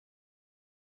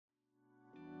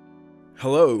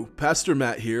Hello, Pastor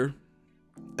Matt here.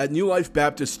 At New Life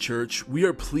Baptist Church, we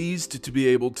are pleased to be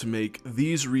able to make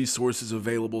these resources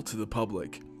available to the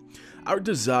public. Our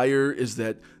desire is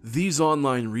that these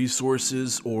online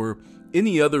resources or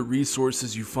any other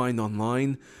resources you find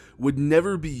online would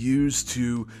never be used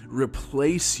to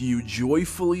replace you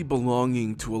joyfully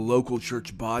belonging to a local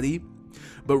church body,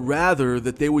 but rather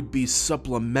that they would be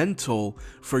supplemental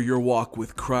for your walk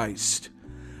with Christ.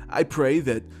 I pray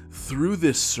that through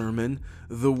this sermon,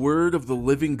 the word of the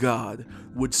living God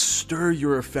would stir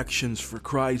your affections for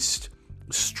Christ,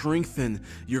 strengthen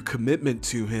your commitment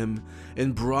to Him,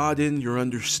 and broaden your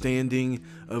understanding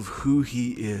of who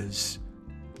He is.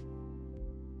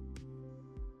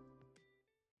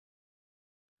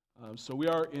 So we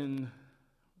are in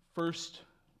 1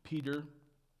 Peter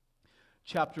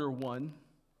chapter 1.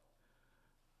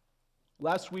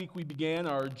 Last week we began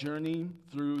our journey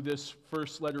through this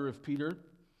first letter of Peter.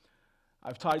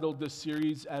 I've titled this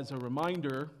series as a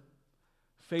reminder,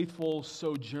 Faithful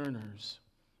Sojourners,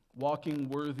 Walking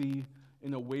Worthy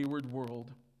in a Wayward World,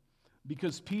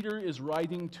 because Peter is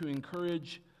writing to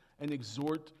encourage and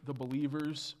exhort the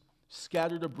believers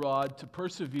scattered abroad to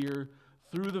persevere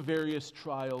through the various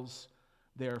trials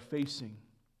they are facing,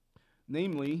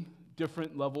 namely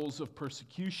different levels of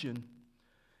persecution.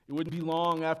 It wouldn't be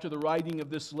long after the writing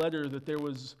of this letter that there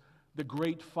was the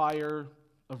Great Fire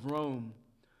of Rome.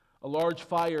 A large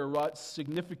fire wrought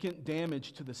significant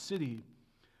damage to the city,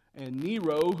 and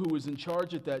Nero, who was in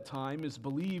charge at that time, is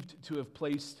believed to have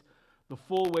placed the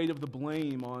full weight of the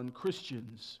blame on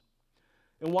Christians.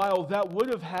 And while that would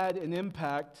have had an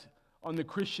impact on the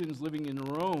Christians living in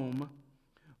Rome,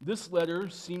 this letter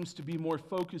seems to be more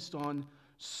focused on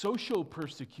social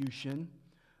persecution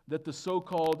that the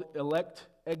so-called elect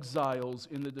exiles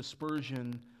in the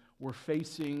dispersion were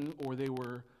facing, or they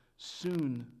were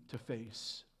soon to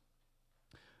face.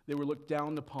 They were looked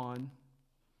down upon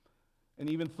and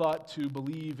even thought to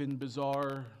believe in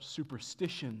bizarre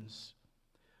superstitions.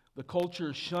 The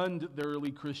culture shunned the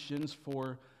early Christians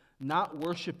for not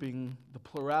worshiping the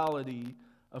plurality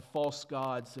of false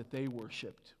gods that they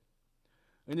worshiped.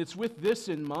 And it's with this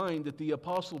in mind that the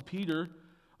Apostle Peter,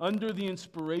 under the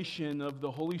inspiration of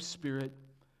the Holy Spirit,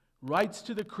 writes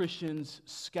to the Christians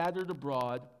scattered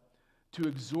abroad to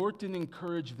exhort and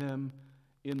encourage them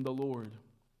in the Lord.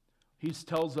 He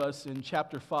tells us in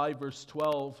chapter 5, verse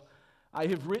 12, I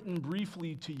have written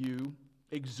briefly to you,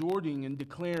 exhorting and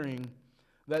declaring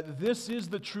that this is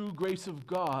the true grace of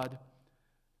God.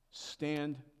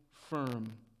 Stand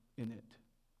firm in it.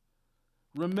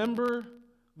 Remember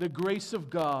the grace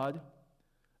of God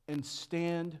and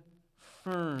stand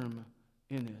firm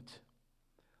in it.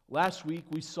 Last week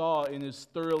we saw in his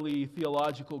thoroughly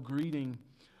theological greeting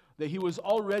that he was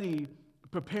already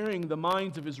preparing the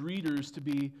minds of his readers to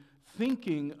be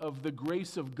thinking of the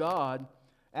grace of God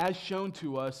as shown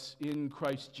to us in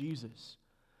Christ Jesus.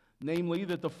 Namely,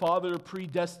 that the Father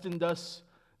predestined us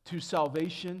to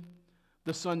salvation,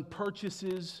 the Son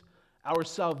purchases our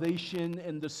salvation,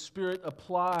 and the Spirit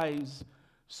applies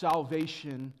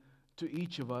salvation to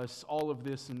each of us. All of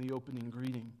this in the opening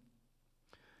greeting.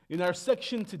 In our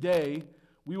section today,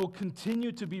 we will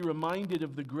continue to be reminded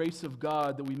of the grace of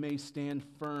God that we may stand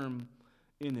firm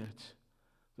in it.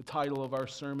 The title of our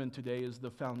sermon today is The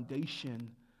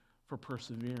Foundation for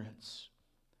Perseverance.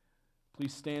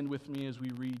 Please stand with me as we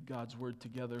read God's Word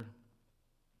together.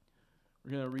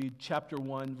 We're going to read chapter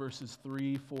 1, verses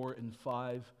 3, 4, and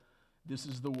 5. This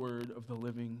is the Word of the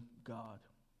living God.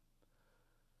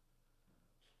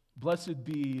 Blessed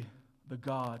be the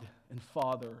God and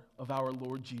Father of our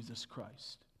Lord Jesus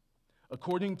Christ.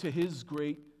 According to His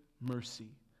great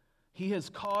mercy, He has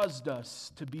caused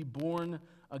us to be born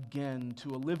again to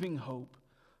a living hope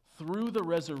through the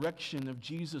resurrection of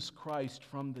Jesus Christ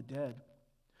from the dead,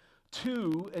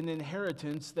 to an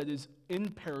inheritance that is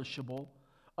imperishable,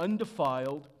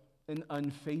 undefiled, and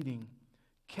unfading,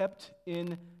 kept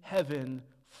in heaven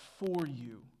for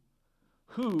you,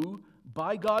 who,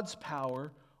 by God's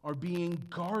power, are being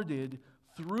guarded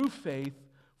through faith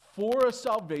for a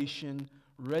salvation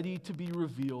ready to be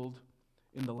revealed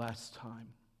in the last time.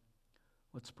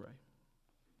 Let's pray.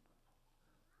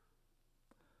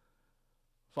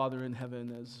 Father in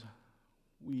heaven, as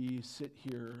we sit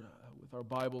here with our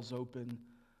Bibles open,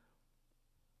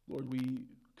 Lord, we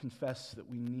confess that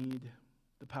we need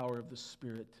the power of the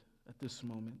Spirit at this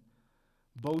moment,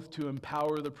 both to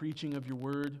empower the preaching of your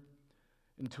word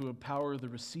and to empower the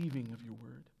receiving of your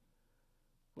word.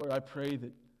 Lord, I pray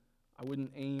that I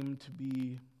wouldn't aim to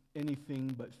be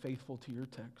anything but faithful to your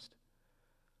text.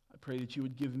 I pray that you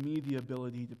would give me the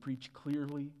ability to preach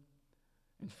clearly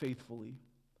and faithfully,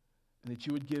 and that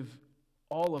you would give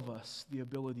all of us the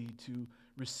ability to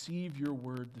receive your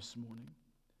word this morning,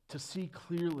 to see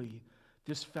clearly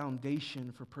this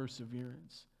foundation for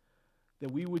perseverance, that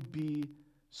we would be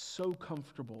so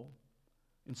comfortable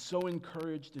and so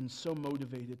encouraged and so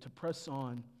motivated to press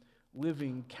on,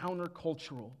 living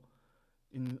countercultural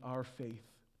in our faith.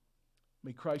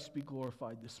 May Christ be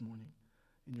glorified this morning.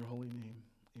 In your holy name,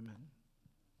 amen.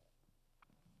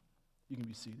 You can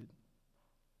be seated.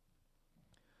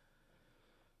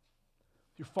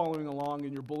 If you're following along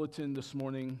in your bulletin this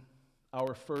morning,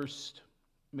 our first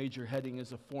major heading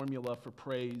is a formula for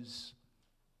praise.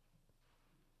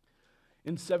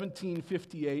 In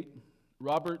 1758,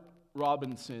 Robert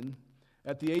Robinson,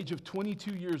 at the age of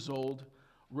 22 years old,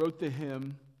 wrote the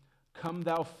hymn, "Come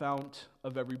Thou Fount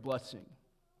of Every Blessing."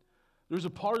 There's a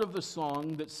part of the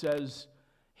song that says,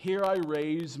 "Here I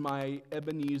raise my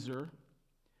Ebenezer,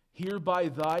 here by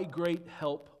Thy great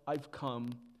help I've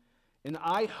come, and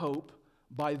I hope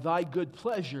by Thy good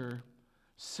pleasure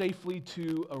safely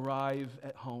to arrive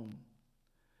at home."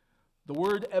 The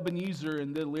word Ebenezer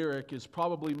in the lyric is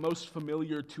probably most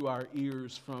familiar to our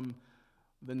ears from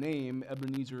the name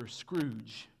Ebenezer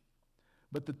Scrooge.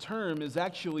 But the term is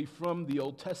actually from the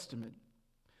Old Testament.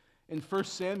 In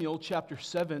 1 Samuel chapter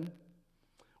 7,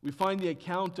 we find the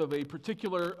account of a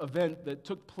particular event that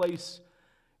took place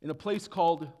in a place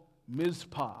called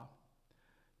Mizpah.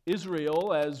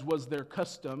 Israel, as was their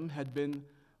custom, had been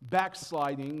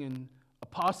backsliding and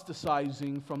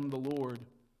apostatizing from the Lord.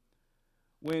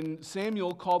 When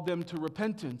Samuel called them to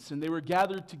repentance, and they were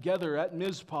gathered together at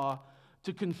Mizpah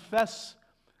to confess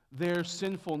their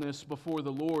sinfulness before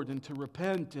the Lord and to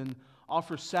repent and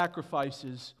offer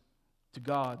sacrifices to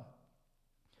God.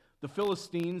 The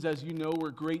Philistines, as you know,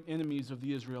 were great enemies of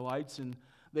the Israelites, and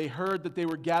they heard that they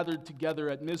were gathered together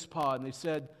at Mizpah, and they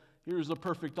said, "Here's a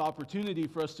perfect opportunity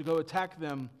for us to go attack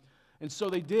them." And so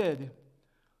they did.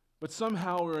 But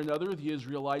somehow or another, the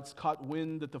Israelites caught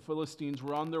wind that the Philistines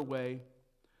were on their way.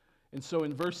 And so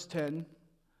in verse 10,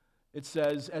 it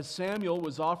says, "As Samuel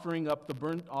was offering up the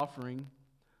burnt offering,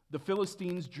 the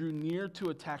Philistines drew near to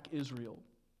attack Israel.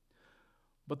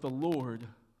 But the Lord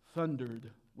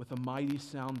thundered with a mighty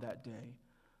sound that day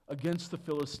against the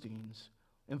Philistines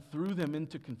and threw them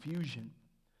into confusion,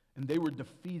 and they were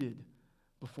defeated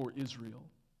before Israel."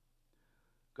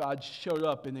 God showed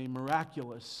up in a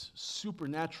miraculous,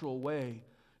 supernatural way,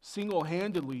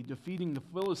 single-handedly defeating the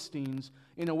Philistines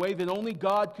in a way that only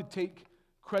God could take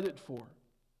credit for.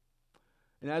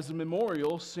 And as a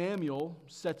memorial, Samuel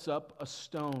sets up a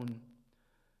stone.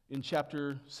 In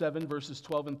chapter 7, verses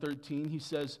 12 and 13, he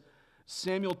says,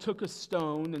 "Samuel took a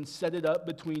stone and set it up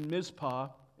between Mizpah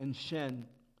and Shen,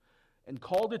 and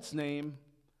called its name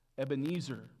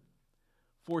Ebenezer.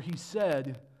 For he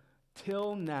said,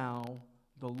 'Till now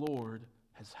the Lord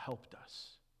has helped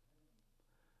us.'"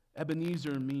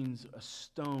 Ebenezer means a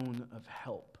stone of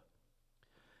help.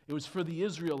 It was for the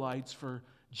Israelites for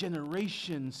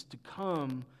generations to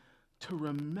come to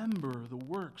remember the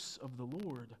works of the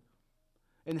Lord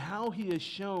and how He has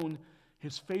shown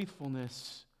His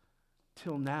faithfulness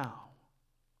till now.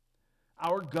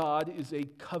 Our God is a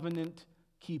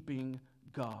covenant-keeping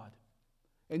God,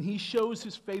 and He shows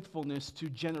His faithfulness to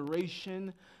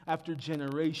generation after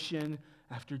generation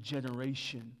after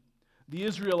generation. The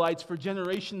Israelites, for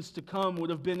generations to come, would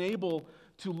have been able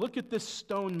to look at this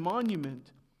stone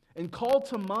monument and call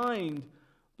to mind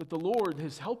that the Lord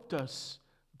has helped us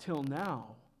till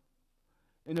now.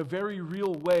 In a very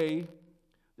real way,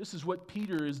 this is what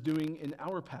Peter is doing in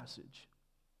our passage.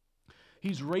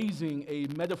 He's raising a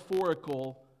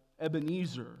metaphorical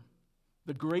Ebenezer,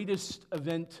 the greatest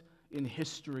event in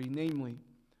history, namely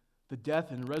the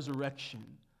death and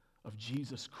resurrection of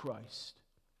Jesus Christ.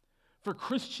 For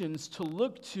Christians to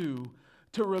look to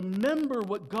remember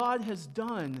what God has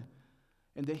done,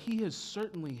 and that He has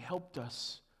certainly helped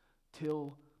us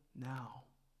till now.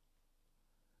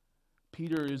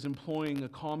 Peter is employing a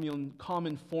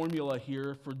common formula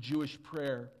here for Jewish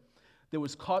prayer that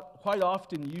was quite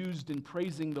often used in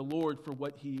praising the Lord for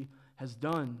what He has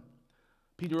done.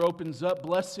 Peter opens up,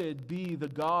 "Blessed be the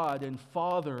God and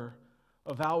Father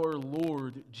of our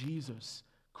Lord Jesus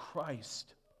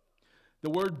Christ." The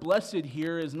word blessed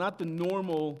here is not the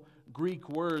normal Greek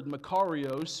word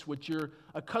makarios, which you're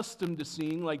accustomed to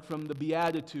seeing like from the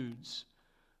Beatitudes.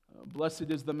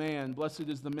 Blessed is the man, blessed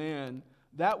is the man.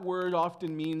 That word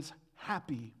often means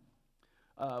happy.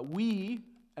 We,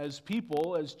 as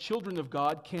people, as children of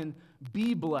God, can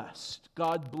be blessed.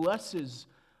 God blesses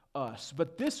us.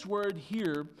 But this word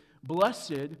here,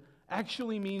 blessed,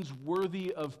 actually means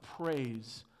worthy of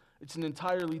praise. It's an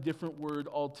entirely different word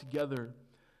altogether.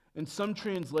 And some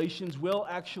translations will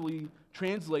actually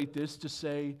translate this to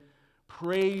say,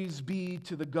 "Praise be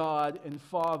to the God and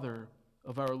Father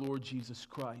of our Lord Jesus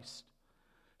Christ."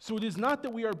 So it is not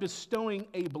that we are bestowing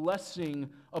a blessing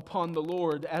upon the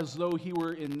Lord as though he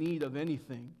were in need of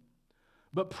anything,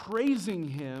 but praising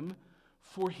him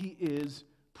for he is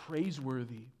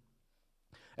praiseworthy.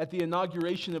 At the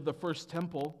inauguration of the first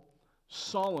temple,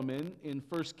 Solomon, in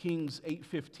 1 Kings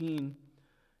 8:15,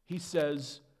 he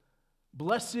says,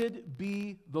 "Blessed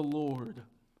be the Lord,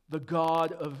 the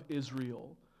God of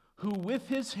Israel, who with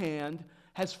his hand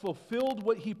has fulfilled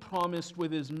what he promised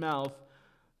with his mouth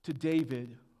to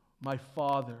David, my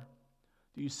father."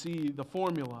 Do you see the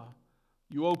formula?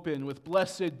 You open with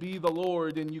 "Blessed be the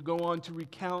Lord," and you go on to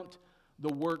recount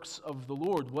the works of the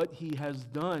Lord, what he has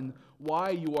done,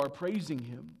 why you are praising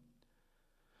him.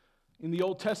 In the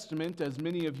Old Testament, as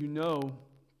many of you know,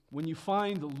 when you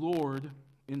find "Lord"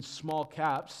 in small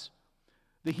caps,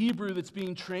 the Hebrew that's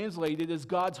being translated is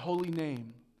God's holy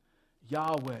name,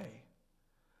 Yahweh.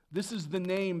 This is the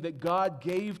name that God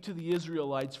gave to the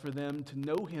Israelites for them to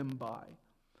know him by.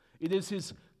 It is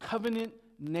his covenant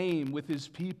name with his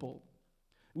people.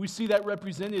 We see that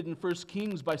represented in 1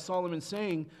 Kings by Solomon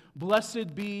saying,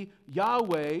 "Blessed be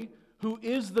Yahweh, who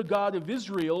is the God of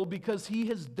Israel, because he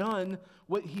has done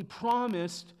what he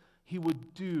promised he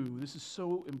would do." This is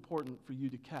so important for you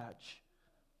to catch.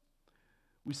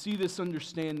 We see this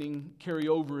understanding carry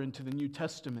over into the New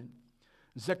Testament.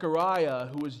 Zechariah,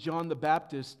 who was John the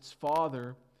Baptist's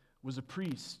father, was a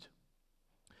priest.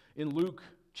 In Luke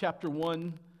chapter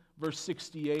 1, verse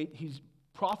 68, he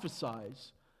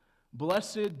prophesies,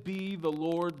 "Blessed be the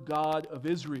Lord God of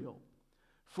Israel,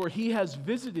 for he has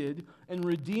visited and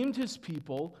redeemed his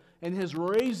people and has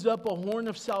raised up a horn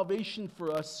of salvation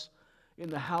for us in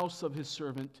the house of his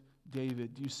servant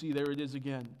David." Do you see? There it is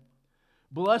again.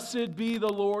 Blessed be the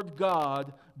Lord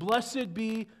God. Blessed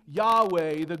be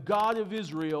Yahweh, the God of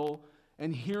Israel.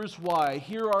 And here's why.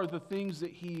 Here are the things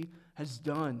that he has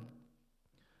done.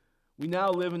 We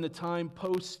now live in the time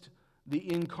post the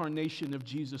incarnation of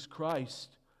Jesus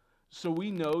Christ. So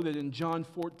we know that in John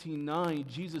 14:9,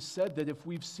 Jesus said that if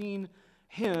we've seen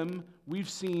him, we've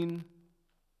seen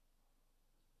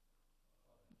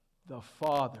the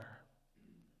Father.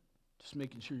 Just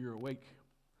making sure you're awake.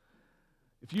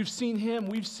 If you've seen him,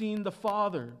 we've seen the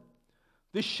Father.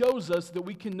 This shows us that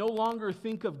we can no longer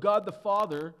think of God the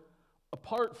Father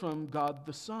apart from God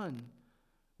the Son.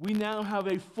 We now have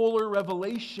a fuller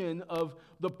revelation of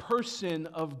the person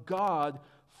of God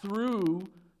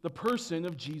through the person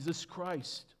of Jesus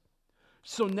Christ.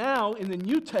 So now in the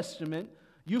New Testament,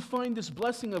 you find this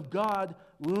blessing of God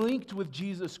linked with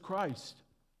Jesus Christ.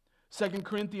 2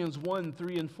 Corinthians 1,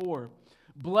 3 and 4.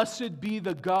 "Blessed be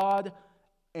the God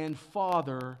and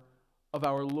Father of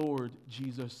our Lord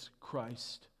Jesus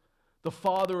Christ, the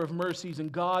Father of mercies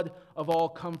and God of all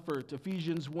comfort."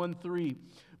 Ephesians 1:3.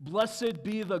 "Blessed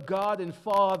be the God and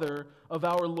Father of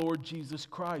our Lord Jesus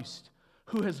Christ,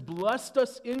 who has blessed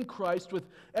us in Christ with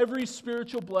every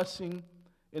spiritual blessing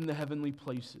in the heavenly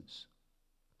places."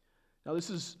 Now this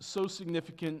is so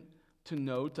significant to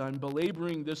note. I'm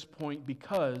belaboring this point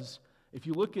because if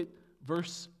you look at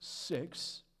verse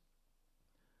 6,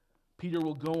 Peter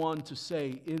will go on to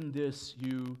say, "In this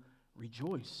you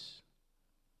rejoice."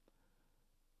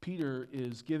 Peter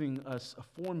is giving us a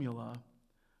formula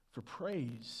for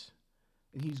praise,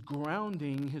 and he's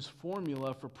grounding his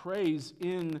formula for praise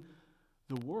in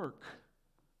the work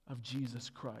of Jesus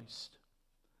Christ.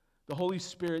 The Holy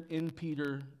Spirit in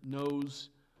Peter knows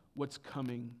what's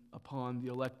coming upon the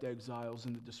elect exiles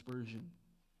in the dispersion.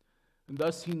 And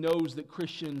thus he knows that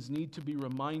Christians need to be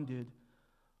reminded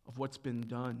of what's been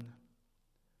done.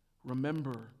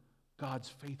 Remember God's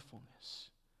faithfulness.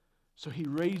 So he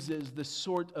raises this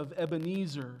sort of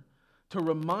Ebenezer to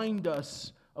remind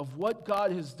us of what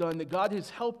God has done, that God has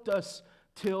helped us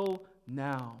till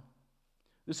now.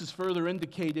 This is further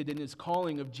indicated in his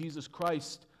calling of Jesus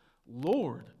Christ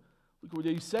Lord. Look what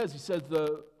he says. He says,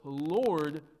 "The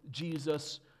Lord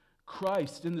Jesus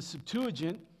Christ." In the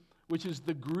Septuagint, which is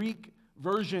the Greek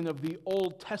version of the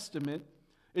Old Testament,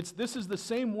 this is the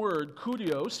same word,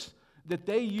 kurios, that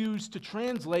they use to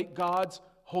translate God's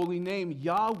holy name,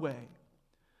 Yahweh.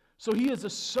 So he is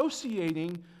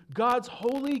associating God's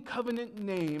holy covenant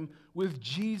name with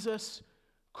Jesus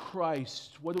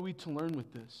Christ. What are we to learn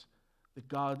with this? That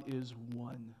God is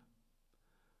one.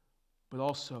 But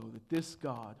also that this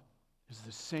God is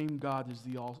the same God as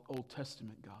the Old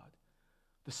Testament God.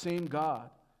 The same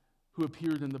God who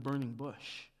appeared in the burning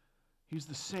bush. He's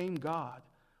the same God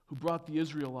who brought the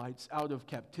Israelites out of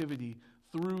captivity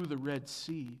through the Red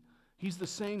Sea. He's the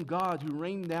same God who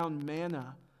rained down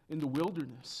manna in the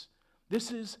wilderness.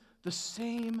 This is the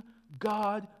same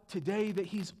God today that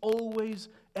He's always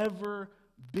ever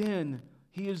been.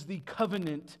 He is the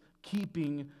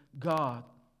covenant-keeping God.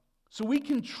 So we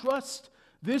can trust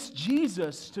this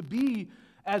Jesus to be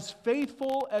as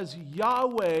faithful as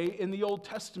Yahweh in the Old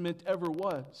Testament ever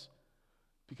was,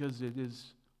 because it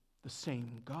is the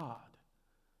same God.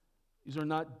 These are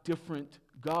not different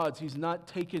gods. He's not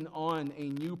taken on a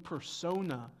new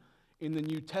persona in the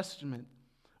New Testament.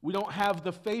 We don't have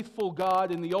the faithful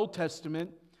God in the Old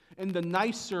Testament and the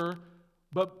nicer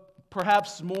but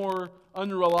perhaps more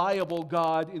unreliable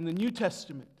God in the New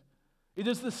Testament. It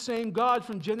is the same God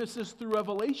from Genesis through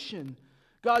Revelation.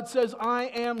 God says, I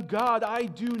am God, I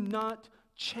do not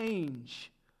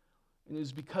change. And it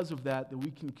is because of that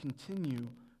we can continue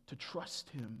to trust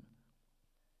Him.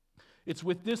 It's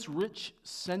with this rich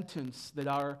sentence that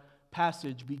our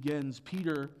passage begins.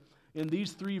 Peter, in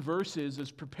these 3 verses,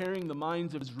 is preparing the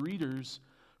minds of his readers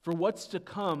for what's to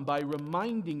come by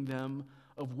reminding them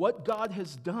of what God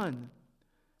has done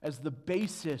as the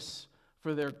basis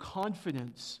for their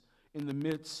confidence in the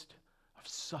midst of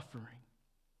suffering.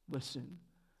 Listen,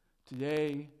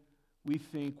 today we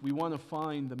think we want to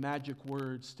find the magic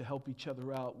words to help each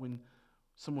other out when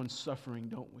someone's suffering,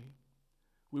 don't we?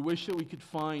 We wish that we could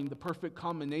find the perfect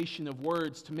combination of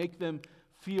words to make them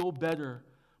feel better.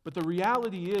 But the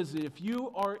reality is that if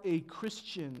you are a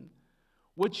Christian,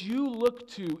 what you look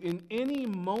to in any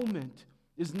moment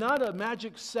is not a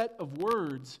magic set of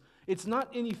words. It's not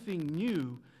anything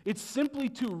new. It's simply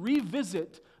to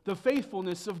revisit the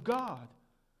faithfulness of God.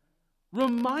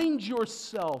 Remind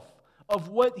yourself of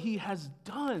what He has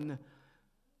done,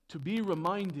 to be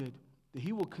reminded that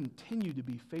He will continue to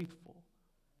be faithful.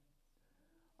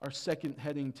 Our second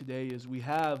heading today is we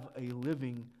have a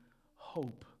living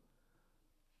hope.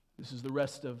 This is the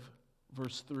rest of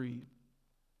verse 3.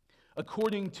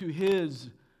 According to His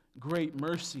great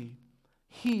mercy,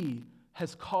 He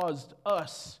has caused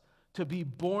us to be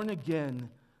born again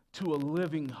to a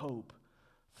living hope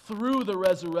through the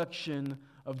resurrection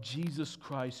of Jesus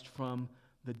Christ from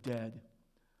the dead.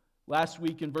 Last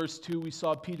week in verse 2, we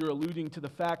saw Peter alluding to the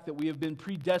fact that we have been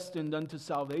predestined unto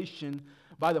salvation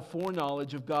by the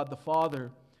foreknowledge of God the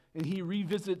Father. And he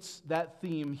revisits that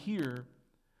theme here,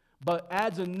 but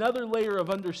adds another layer of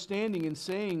understanding in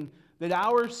saying that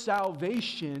our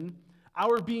salvation,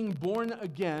 our being born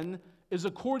again, is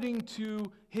according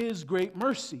to His great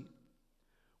mercy.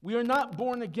 We are not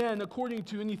born again according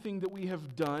to anything that we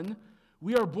have done.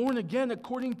 We are born again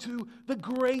according to the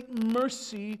great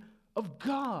mercy of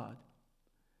God.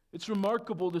 It's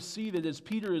remarkable to see that as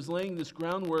Peter is laying this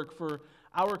groundwork for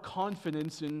our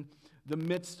confidence in the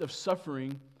midst of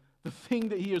suffering, the thing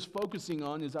that he is focusing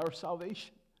on is our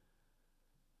salvation.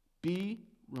 Be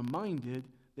reminded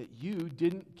that you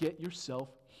didn't get yourself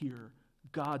here.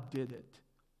 God did it.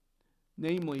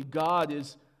 Namely, God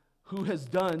is who has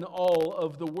done all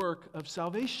of the work of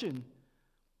salvation.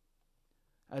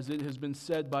 As it has been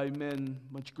said by men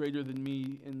much greater than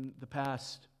me in the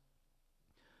past,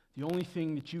 the only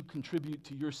thing that you contribute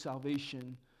to your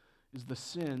salvation is the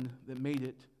sin that made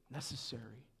it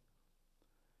necessary.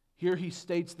 Here he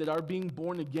states that our being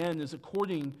born again is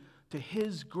according to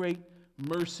His great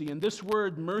mercy. And this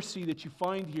word mercy that you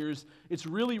find here it's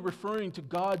really referring to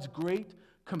God's great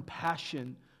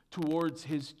compassion towards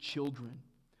His children.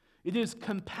 It is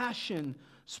compassion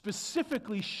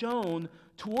specifically shown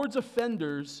towards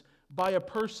offenders by a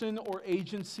person or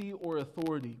agency or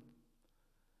authority.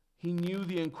 He knew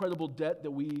the incredible debt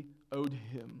that we owed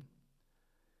Him,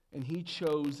 and He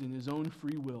chose in His own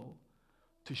free will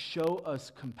to show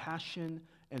us compassion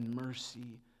and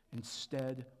mercy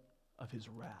instead of His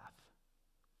wrath.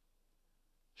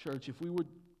 Church, if we would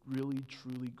really,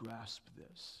 truly grasp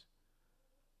this,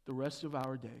 the rest of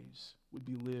our days would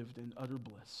be lived in utter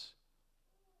bliss,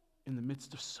 in the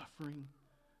midst of suffering,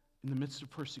 in the midst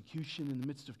of persecution, in the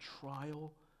midst of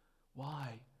trial.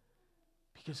 Why?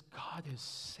 Because God has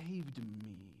saved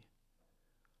me.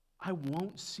 I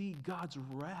won't see God's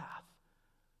wrath.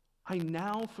 I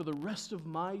now, for the rest of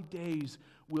my days,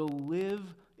 will live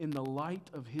in the light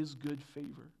of His good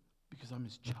favor because I'm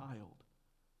His child.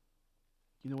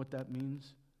 You know what that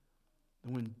means?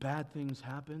 That when bad things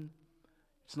happen,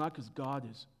 it's not because God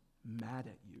is mad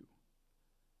at you.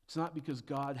 It's not because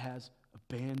God has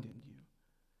abandoned you.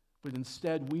 But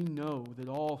instead, we know that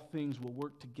all things will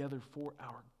work together for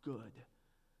our good.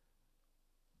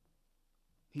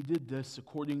 He did this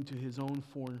according to His own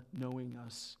foreknowing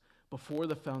us before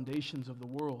the foundations of the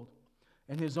world,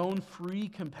 and His own free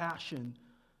compassion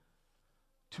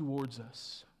towards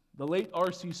us. The late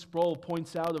R.C. Sproul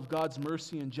points out of God's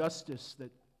mercy and justice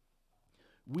that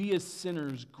we as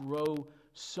sinners grow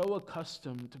so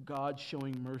accustomed to God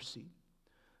showing mercy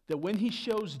that when He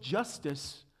shows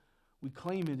justice, we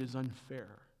claim it is unfair.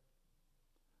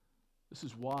 This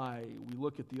is why we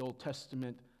look at the Old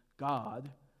Testament God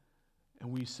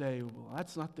and we say, well,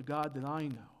 that's not the God that I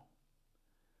know.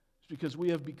 It's because we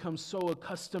have become so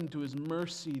accustomed to His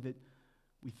mercy that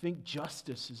we think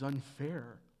justice is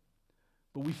unfair.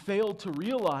 But we fail to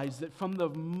realize that from the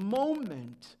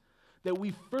moment that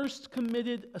we first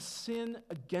committed a sin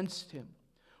against Him,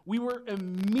 we were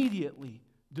immediately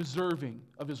deserving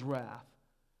of His wrath.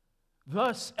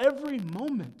 Thus, every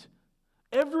moment,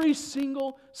 every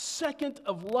single second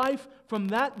of life from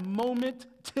that moment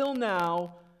till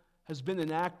now has been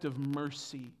an act of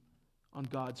mercy on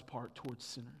God's part towards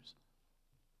sinners.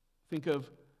 Think of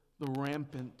the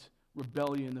rampant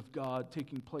rebellion of God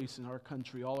taking place in our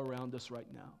country all around us right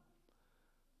now.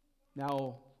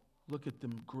 Now, look at the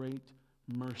great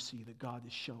mercy that God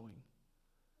is showing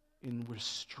in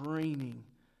restraining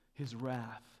His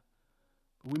wrath.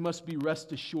 We must be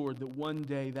rest assured that one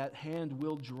day that hand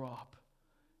will drop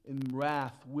and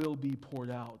wrath will be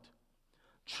poured out.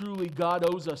 Truly, God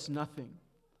owes us nothing.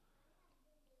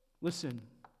 Listen,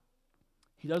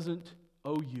 He doesn't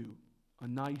owe you a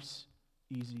nice,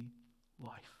 easy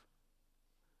life.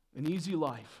 An easy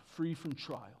life, free from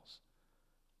trials.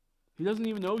 He doesn't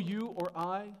even owe you or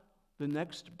I the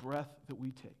next breath that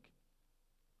we take.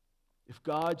 If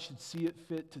God should see it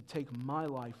fit to take my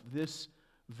life this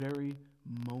very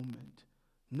moment,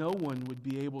 no one would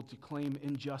be able to claim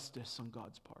injustice on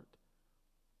God's part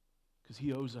because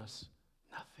He owes us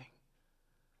nothing.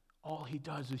 All He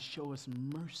does is show us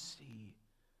mercy.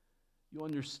 You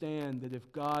understand that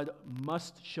if God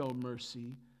must show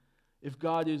mercy, if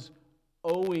God is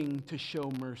owing to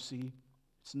show mercy,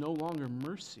 it's no longer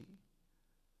mercy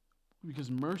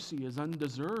because mercy is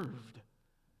undeserved.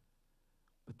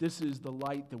 But this is the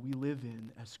light that we live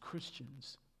in as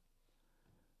Christians.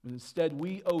 And instead,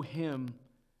 we owe Him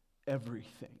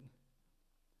everything.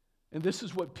 And this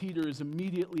is what Peter is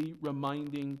immediately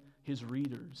reminding his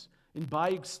readers, and by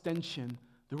extension,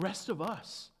 the rest of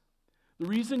us. The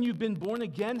reason you've been born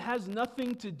again has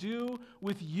nothing to do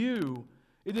with you.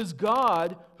 It is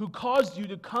God who caused you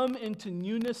to come into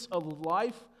newness of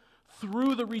life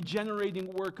through the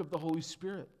regenerating work of the Holy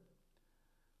Spirit.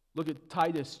 Look at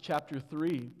Titus chapter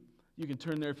 3. You can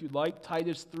turn there if you'd like.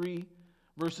 Titus 3,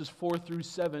 verses 4 through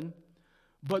 7.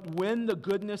 But when the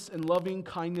goodness and loving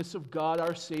kindness of God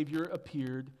our Savior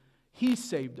appeared, He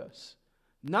saved us,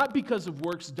 not because of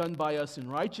works done by us in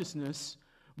righteousness,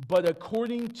 but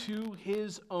according to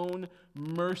His own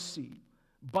mercy,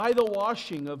 by the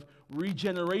washing of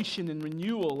regeneration and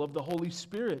renewal of the Holy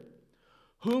Spirit,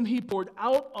 whom He poured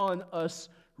out on us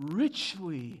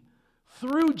richly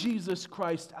through Jesus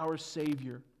Christ our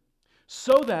Savior,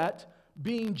 so that,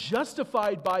 being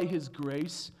justified by His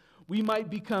grace, we might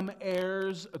become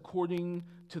heirs according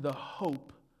to the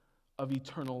hope of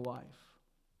eternal life.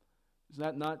 Is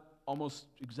that not almost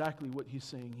exactly what he's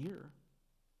saying here?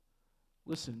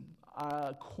 Listen,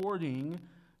 according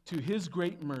to His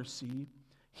great mercy,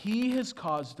 He has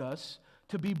caused us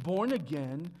to be born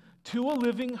again to a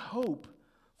living hope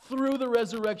through the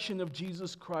resurrection of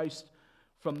Jesus Christ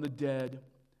from the dead.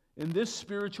 In this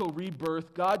spiritual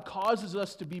rebirth, God causes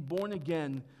us to be born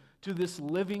again to this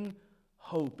living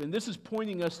hope. And this is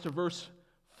pointing us to verse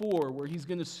 4, where he's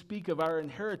going to speak of our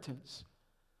inheritance.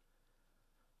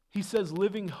 He says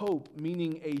living hope,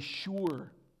 meaning a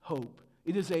sure hope.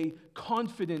 It is a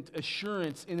confident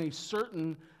assurance in a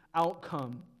certain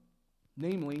outcome,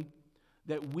 namely,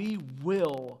 that we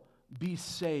will be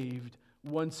saved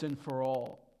once and for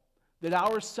all. That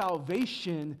our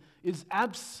salvation is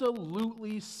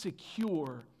absolutely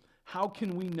secure. How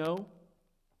can we know?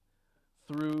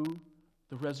 Through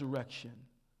the resurrection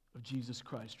of Jesus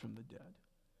Christ from the dead.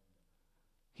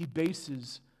 He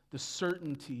bases the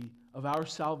certainty of our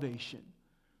salvation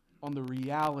on the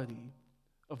reality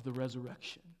of the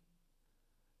resurrection.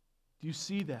 Do you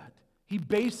see that? He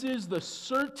bases the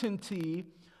certainty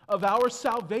of our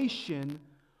salvation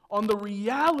on the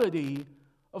reality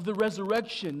of the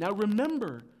resurrection. Now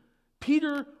remember,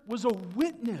 Peter was a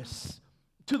witness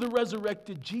to the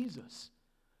resurrected Jesus.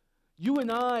 You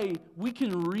and I, we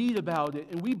can read about it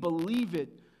and we believe it,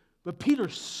 but Peter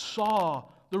saw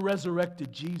the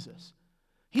resurrected Jesus.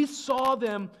 He saw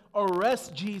them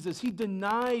arrest Jesus. He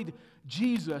denied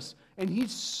Jesus, and he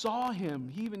saw Him.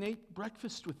 He even ate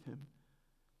breakfast with Him.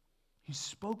 He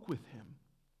spoke with Him.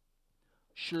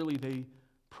 Surely they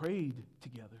prayed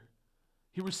together.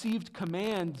 He received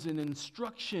commands and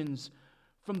instructions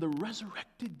from the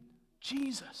resurrected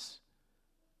Jesus.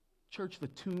 Church, the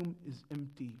tomb is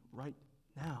empty right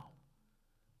now.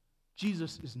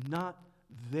 Jesus is not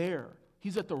there.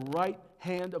 He's at the right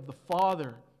hand of the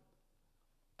Father.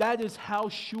 That is how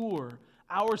sure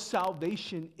our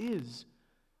salvation is.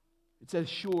 It's as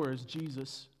sure as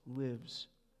Jesus lives.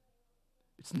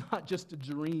 It's not just a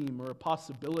dream or a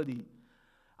possibility.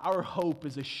 Our hope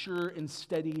is a sure and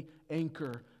steady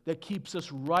anchor that keeps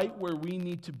us right where we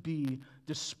need to be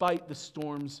despite the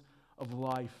storms of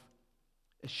life.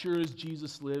 As sure as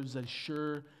Jesus lives, as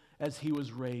sure as he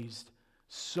was raised,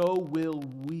 so will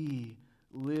we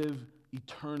live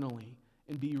eternally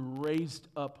and be raised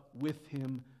up with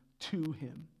him to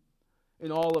him.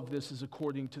 And all of this is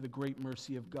according to the great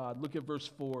mercy of God. Look at verse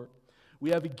 4. We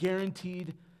have a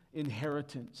guaranteed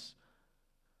inheritance.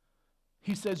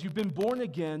 He says, you've been born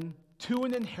again to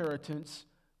an inheritance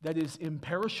that is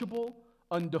imperishable,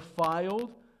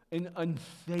 undefiled, and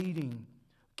unfading,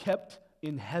 kept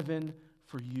in heaven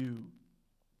for you.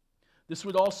 This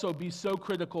would also be so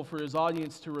critical for his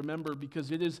audience to remember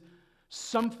because it is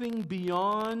something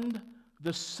beyond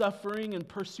the suffering and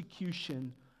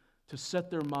persecution to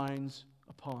set their minds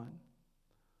upon.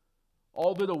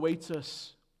 All that awaits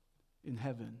us in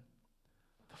heaven,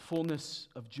 the fullness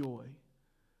of joy,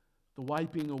 the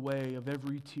wiping away of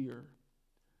every tear,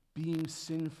 being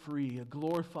sin-free, a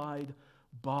glorified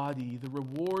body, the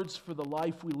rewards for the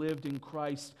life we lived in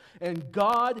Christ, and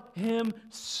God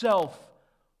himself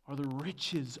are the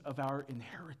riches of our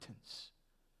inheritance.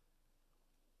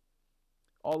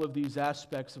 All of these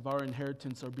aspects of our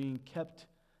inheritance are being kept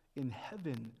in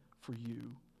heaven for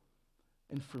you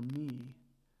and for me.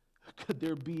 Could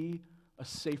there be a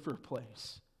safer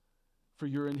place for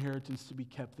your inheritance to be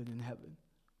kept than in heaven?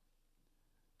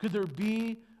 Could there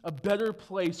be a better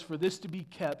place for this to be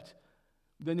kept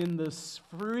than in the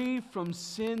free from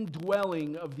sin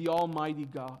dwelling of the Almighty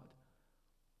God?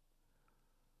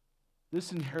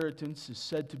 This inheritance is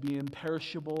said to be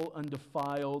imperishable,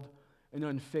 undefiled, and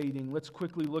unfading. Let's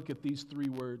quickly look at these three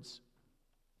words.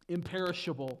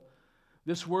 Imperishable.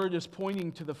 This word is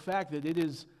pointing to the fact that it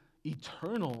is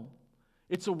eternal.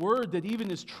 It's a word that even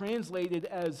is translated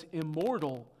as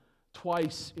immortal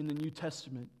twice in the New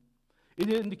Testament.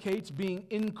 It indicates being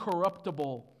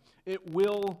incorruptible. It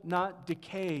will not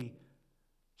decay,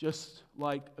 just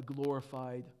like a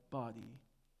glorified body.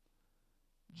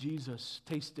 Jesus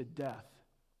tasted death.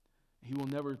 He will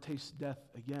never taste death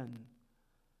again.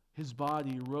 His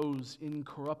body rose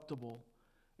incorruptible.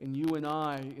 And you and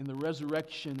I, in the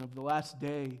resurrection of the last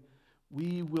day,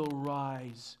 we will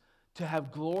rise to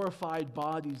have glorified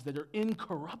bodies that are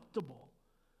incorruptible.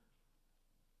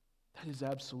 That is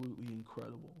absolutely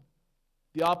incredible.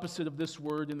 The opposite of this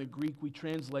word in the Greek we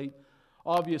translate,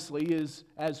 obviously, is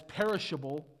as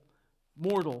perishable,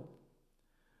 mortal.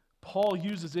 Paul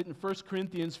uses it in 1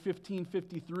 Corinthians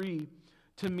 15:53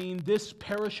 to mean this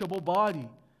perishable body,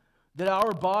 that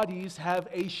our bodies have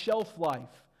a shelf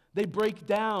life. They break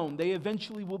down. They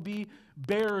eventually will be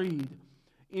buried.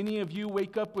 Any of you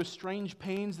wake up with strange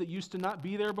pains that used to not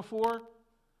be there before?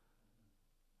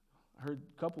 I heard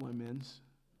a couple amens.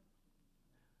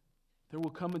 There will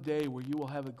come a day where you will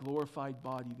have a glorified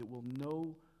body that will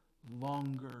no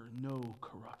longer know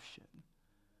corruption.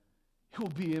 It will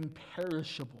be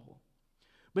imperishable.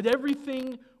 But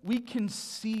everything we can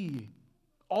see,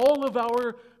 all of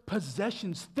our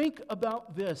possessions, think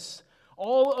about this.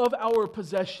 All of our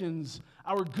possessions,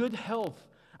 our good health,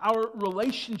 our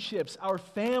relationships, our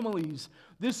families,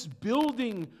 this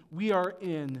building we are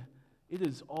in, it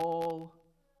is all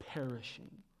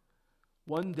perishing.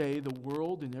 One day the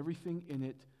world and everything in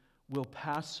it will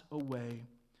pass away.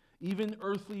 Even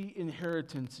earthly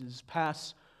inheritances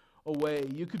pass away.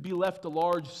 You could be left a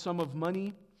large sum of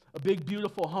money, a big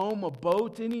beautiful home, a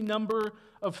boat, any number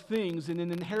of things, and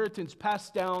an inheritance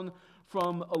passed down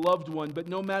from a loved one. But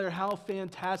no matter how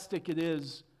fantastic it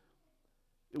is,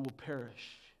 it will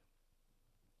perish.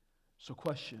 So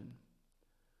question,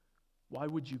 why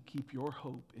would you keep your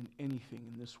hope in anything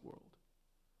in this world?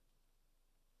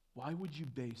 Why would you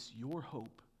base your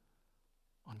hope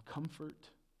on comfort,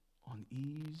 on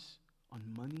ease, on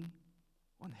money,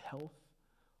 on health,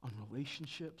 on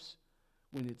relationships,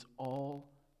 when it's all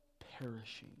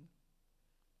perishing?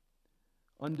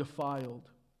 Undefiled.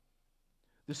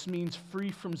 This means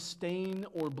free from stain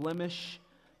or blemish,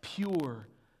 pure,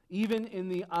 even in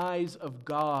the eyes of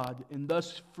God, and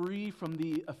thus free from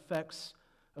the effects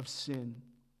of sin.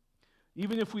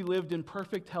 Even if we lived in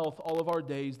perfect health all of our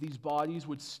days, these bodies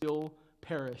would still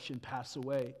perish and pass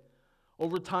away.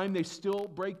 Over time, they still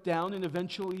break down, and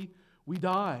eventually we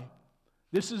die.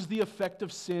 This is the effect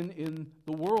of sin in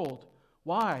the world.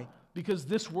 Why? Because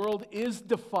this world is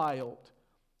defiled.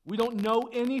 We don't know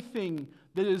anything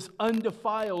that is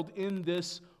undefiled in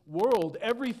this world.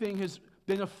 Everything has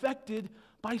been affected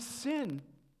by sin.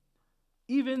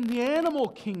 Even the animal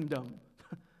kingdom.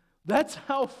 That's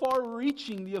how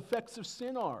far-reaching the effects of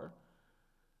sin are.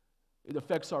 It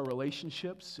affects our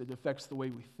relationships. It affects the way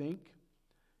we think.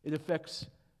 It affects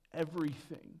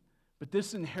everything. But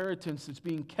this inheritance that's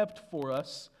being kept for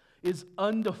us is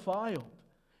undefiled.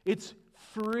 It's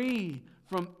free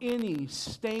from any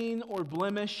stain or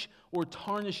blemish or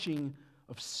tarnishing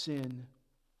of sin.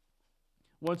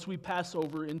 Once we pass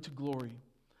over into glory,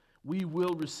 we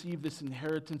will receive this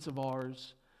inheritance of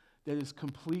ours that is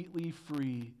completely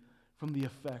free from the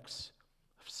effects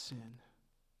of sin.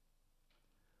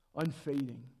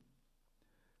 Unfading.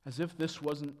 As if this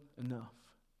wasn't enough.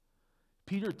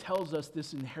 Peter tells us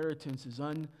this inheritance is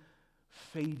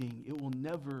unfading. It will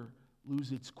never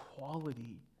lose its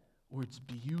quality or its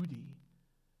beauty.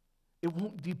 It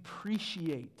won't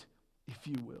depreciate, if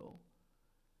you will.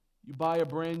 You buy a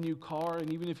brand new car,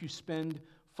 and even if you spend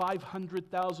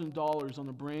 $500,000 on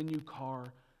a brand new car,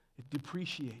 it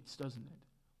depreciates, doesn't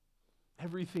it?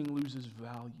 Everything loses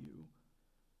value.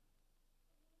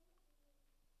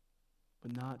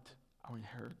 But not our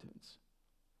inheritance.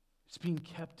 It's being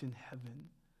kept in heaven,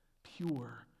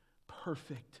 pure,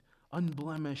 perfect,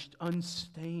 unblemished,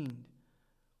 unstained.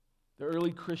 The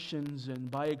early Christians, and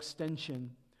by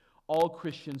extension, all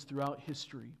Christians throughout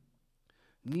history,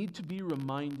 need to be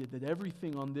reminded that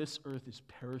everything on this earth is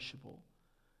perishable.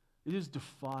 It is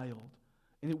defiled,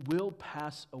 and it will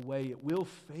pass away. It will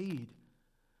fade.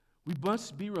 We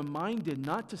must be reminded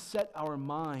not to set our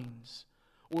minds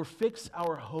or fix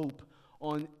our hope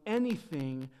on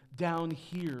anything down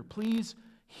here. Please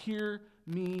hear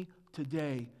me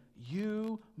today.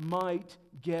 You might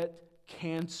get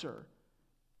cancer.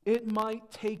 It might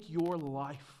take your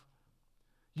life.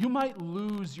 You might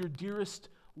lose your dearest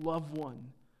loved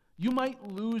one. You might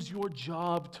lose your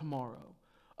job tomorrow.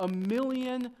 A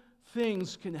million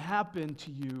things can happen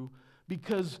to you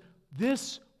because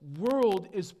this world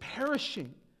is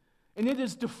perishing and it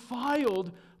is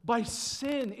defiled by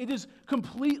sin. It is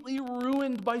completely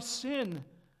ruined by sin.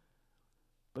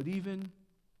 But even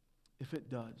if it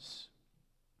does,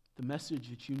 the message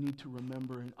that you need to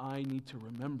remember and I need to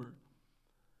remember,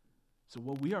 so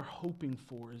what we are hoping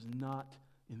for is not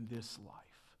in this life,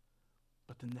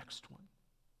 but the next one.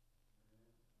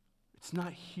 It's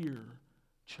not here,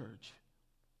 church.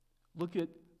 Look at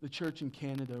the church in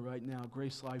Canada right now,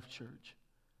 Grace Life Church.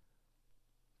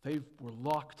 They were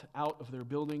locked out of their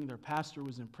building. Their pastor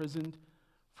was imprisoned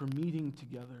for meeting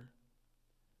together.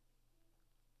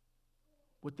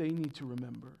 What they need to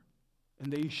remember,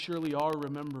 and they surely are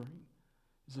remembering,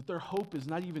 is that their hope is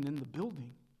not even in the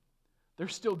building. They're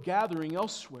still gathering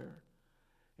elsewhere.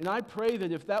 And I pray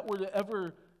that if that were to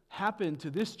ever happen to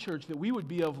this church, that we would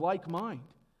be of like mind.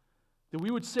 That we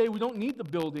would say, we don't need the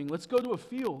building. Let's go to a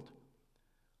field.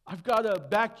 I've got a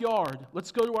backyard.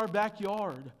 Let's go to our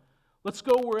backyard. Let's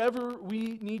go wherever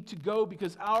we need to go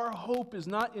because our hope is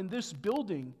not in this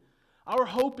building. Our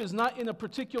hope is not in a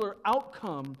particular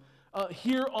outcome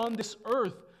here on this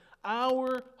earth.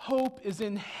 Our hope is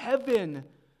in heaven.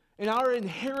 And our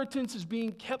inheritance is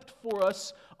being kept for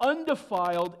us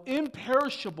undefiled,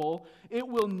 imperishable. It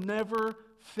will never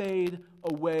fade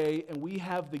away. And we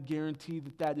have the guarantee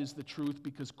that that is the truth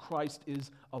because Christ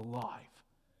is alive.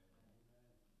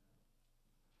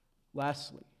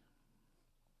 Lastly,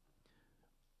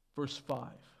 verse 5.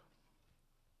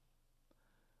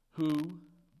 Who,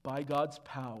 by God's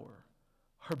power,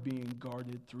 are being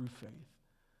guarded through faith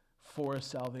for a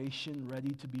salvation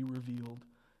ready to be revealed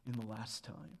in the last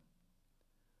time.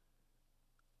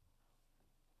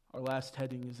 Our last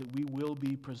heading is that we will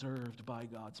be preserved by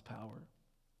God's power.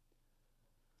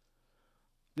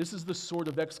 This is the sort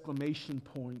of exclamation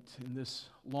point in this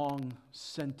long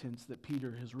sentence that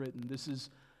Peter has written. This is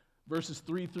verses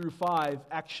 3 through 5,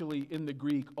 actually in the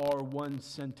Greek, are one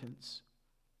sentence.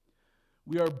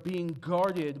 We are being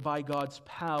guarded by God's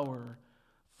power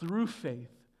through faith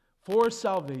for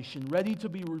salvation, ready to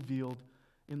be revealed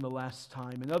in the last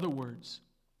time. In other words,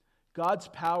 God's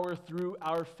power through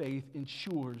our faith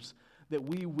ensures that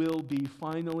we will be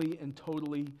finally and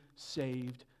totally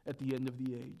saved at the end of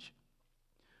the age.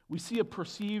 We see a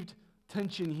perceived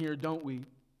tension here, don't we?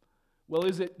 Well,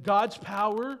 is it God's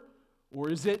power or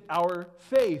is it our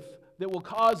faith that will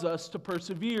cause us to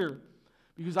persevere?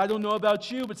 Because I don't know about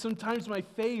you, but sometimes my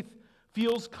faith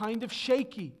feels kind of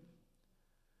shaky.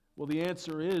 Well, the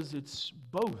answer is it's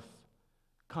both,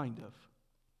 kind of.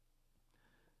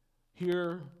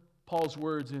 Hear Paul's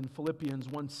words in Philippians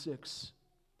 1:6.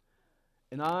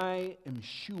 And I am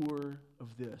sure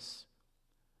of this,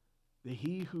 that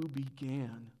he who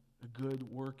began a good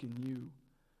work in you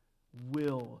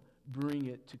will bring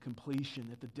it to completion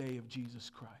at the day of Jesus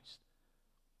Christ.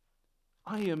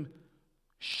 I am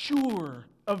sure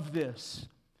of this,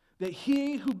 that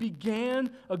he who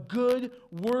began a good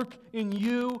work in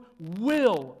you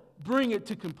will bring it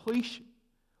to completion.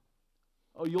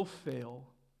 Oh, you'll fail.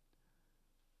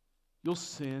 You'll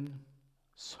sin.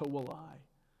 So will I.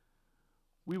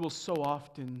 We will so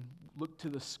often look to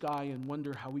the sky and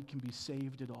wonder how we can be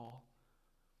saved at all.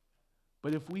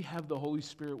 But if we have the Holy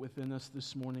Spirit within us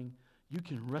this morning, you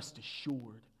can rest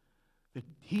assured that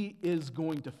he is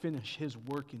going to finish his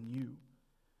work in you.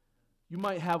 You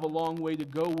might have a long way to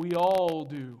go. We all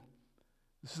do.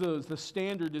 So the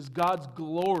standard is God's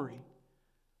glory.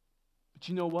 But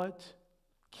you know what?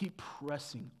 Keep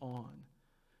pressing on.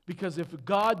 Because if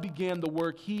God began the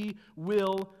work, he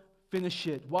will finish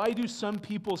it. Why do some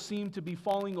people seem to be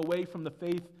falling away from the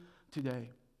faith today?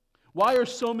 Why are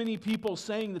so many people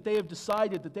saying that they have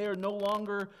decided that they are no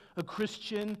longer a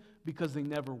Christian because they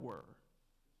never were?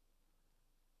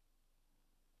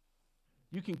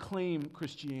 You can claim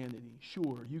Christianity,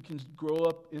 sure. You can grow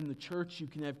up in the church. You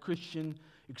can have Christian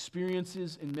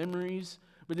experiences and memories.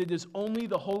 But it is only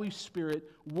the Holy Spirit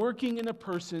working in a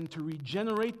person to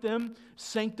regenerate them,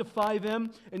 sanctify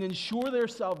them, and ensure their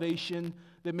salvation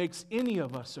that makes any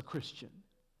of us a Christian.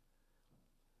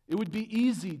 It would be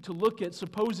easy to look at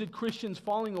supposed Christians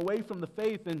falling away from the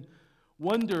faith and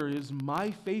wonder, is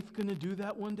my faith going to do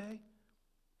that one day?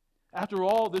 After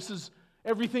all,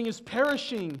 everything is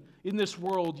perishing in this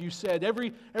world, you said.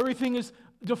 Everything is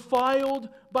defiled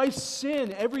by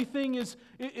sin. Everything is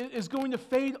going to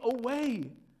fade away.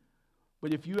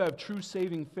 But if you have true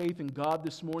saving faith in God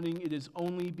this morning, it is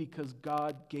only because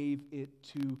God gave it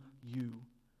to you.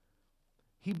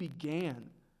 He began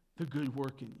the good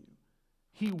work in you.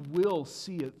 He will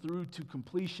see it through to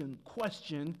completion.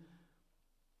 Question,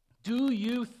 do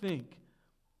you think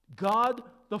God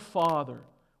the Father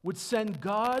would send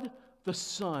God the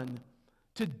Son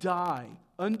to die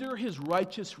under his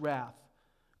righteous wrath,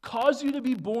 cause you to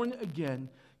be born again,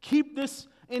 keep this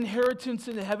inheritance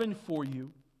in heaven for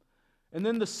you, and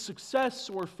then the success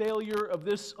or failure of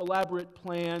this elaborate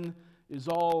plan is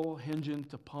all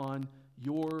hinged upon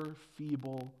your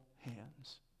feeble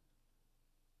hands?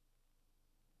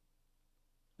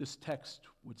 This text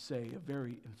would say a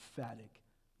very emphatic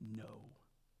no,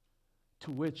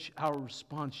 to which our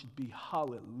response should be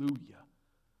hallelujah.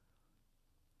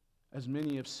 As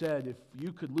many have said, if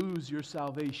you could lose your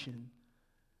salvation,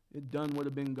 it done would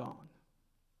have been gone.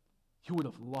 You would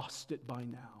have lost it by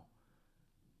now.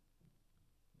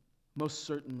 Most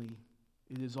certainly,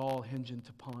 it is all hinged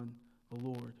upon the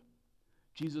Lord.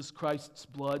 Jesus Christ's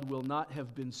blood will not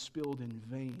have been spilled in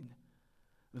vain.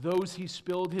 Those he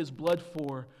spilled his blood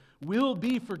for will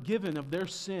be forgiven of their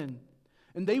sin,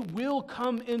 and they will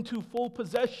come into full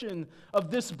possession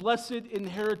of this blessed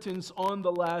inheritance on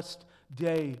the last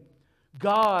day.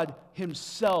 God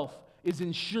himself is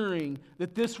ensuring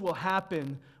that this will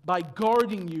happen by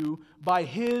guarding you by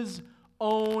his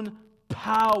own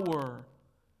power.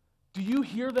 Do you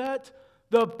hear that?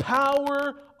 The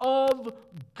power of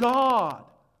God.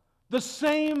 The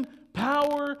same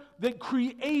power that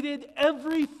created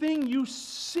everything you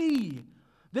see,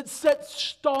 that set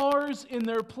stars in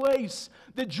their place,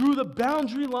 that drew the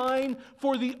boundary line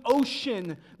for the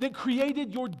ocean, that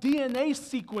created your DNA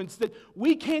sequence that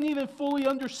we can't even fully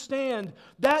understand.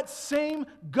 That same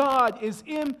God is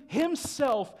in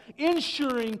himself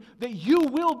ensuring that you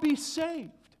will be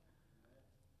saved.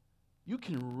 You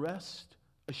can rest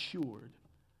assured.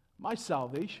 My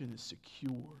salvation is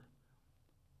secure.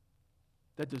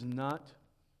 That does not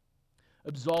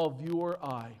absolve you or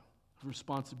I of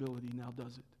responsibility, now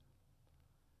does it?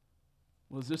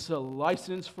 Was this a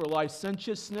license for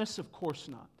licentiousness? Of course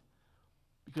not.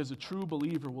 Because a true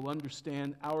believer will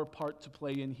understand our part to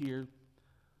play in here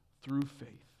through faith.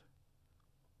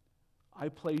 I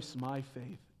place my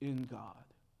faith in God.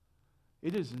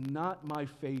 It is not my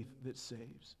faith that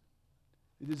saves.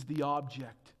 It is the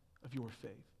object of your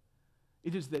faith.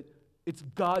 It is that it's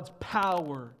God's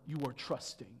power you are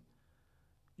trusting.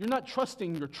 You're not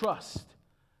trusting your trust.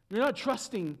 You're not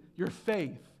trusting your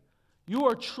faith. You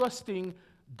are trusting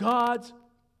God's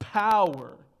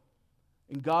power.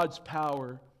 And God's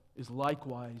power is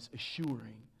likewise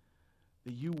assuring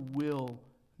that you will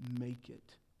make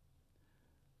it.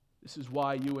 This is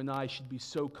why you and I should be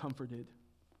so comforted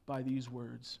by these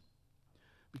words.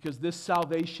 Because this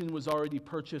salvation was already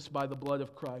purchased by the blood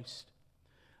of Christ.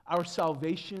 Our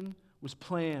salvation was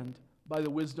planned by the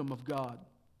wisdom of God.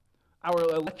 Our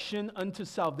election unto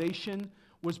salvation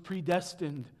was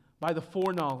predestined by the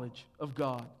foreknowledge of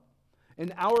God.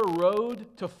 And our road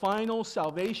to final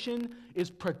salvation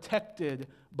is protected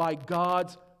by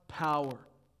God's power.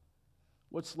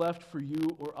 What's left for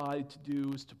you or I to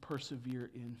do is to persevere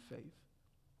in faith.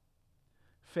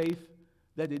 Faith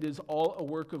that it is all a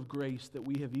work of grace that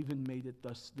we have even made it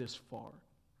this far.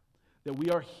 That we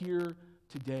are here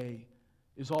today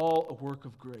is all a work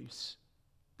of grace.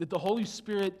 That the Holy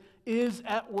Spirit is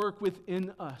at work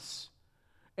within us.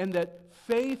 And that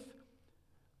faith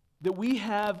that we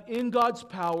have in God's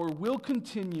power will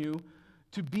continue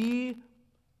to be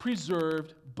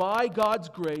preserved by God's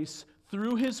grace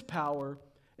through His power,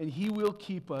 and He will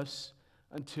keep us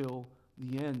until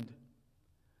the end.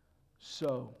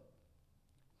 So,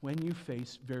 when you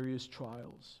face various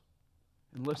trials,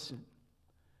 and listen,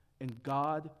 and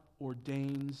God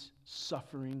ordains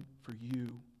suffering for you,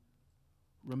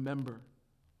 remember,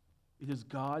 it is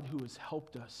God who has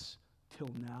helped us till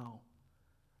now,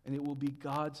 and it will be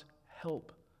God's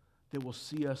help that will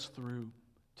see us through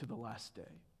to the last day.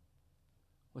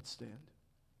 Let's stand.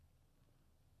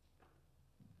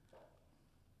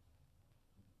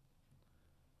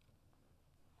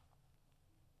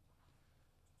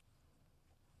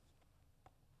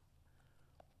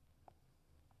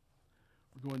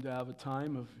 We're going to have a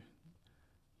time of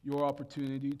your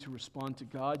opportunity to respond to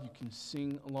God. You can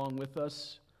sing along with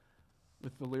us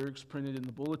with the lyrics printed in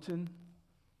the bulletin.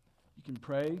 You can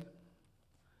pray.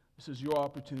 This is your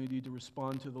opportunity to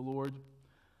respond to the Lord.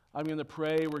 I'm going to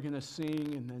pray, we're going to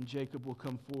sing, and then Jacob will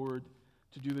come forward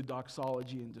to do the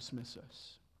doxology and dismiss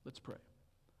us. Let's pray.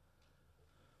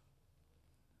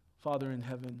 Father in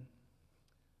heaven,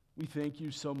 we thank you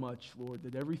so much, Lord,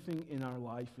 that everything in our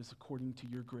life is according to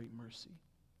your great mercy.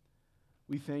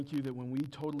 We thank you that when we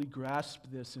totally grasp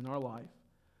this in our life,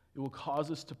 it will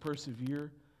cause us to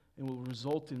persevere and will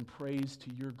result in praise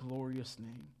to your glorious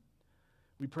name.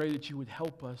 We pray that you would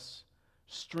help us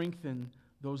strengthen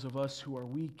those of us who are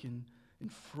weak and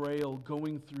frail,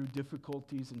 going through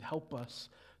difficulties, and help us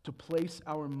to place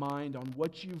our mind on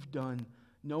what you've done,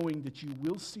 knowing that you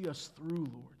will see us through,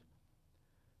 Lord.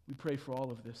 We pray for all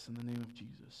of this in the name of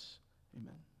Jesus.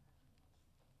 Amen.